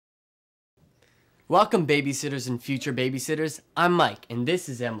Welcome, babysitters and future babysitters. I'm Mike, and this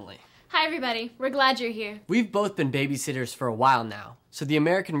is Emily. Hi, everybody. We're glad you're here. We've both been babysitters for a while now, so the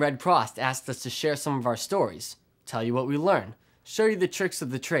American Red Cross asked us to share some of our stories, tell you what we learn, show you the tricks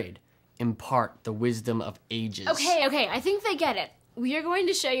of the trade, impart the wisdom of ages. Okay, I think they get it. We are going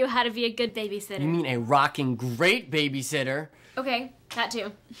to show you how to be a good babysitter. You mean a rocking great babysitter? Okay, that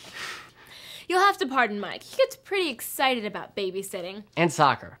too. You'll have to pardon Mike. He gets pretty excited about babysitting. And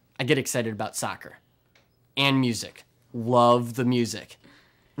soccer. I get excited about soccer. And music. Love the music.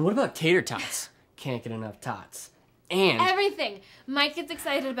 And what about tater tots? Can't get enough tots. And everything. Mike gets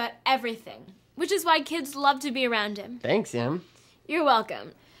excited about everything, which is why kids love to be around him. Thanks, Em. You're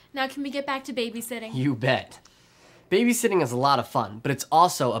welcome. Now can we get back to babysitting? You bet. Babysitting is a lot of fun, but it's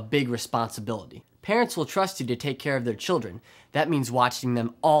also a big responsibility. Parents will trust you to take care of their children. That means watching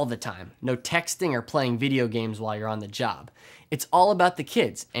them all the time. No texting or playing video games while you're on the job. It's all about the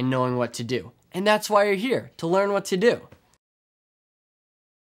kids and knowing what to do. And that's why you're here, to learn what to do.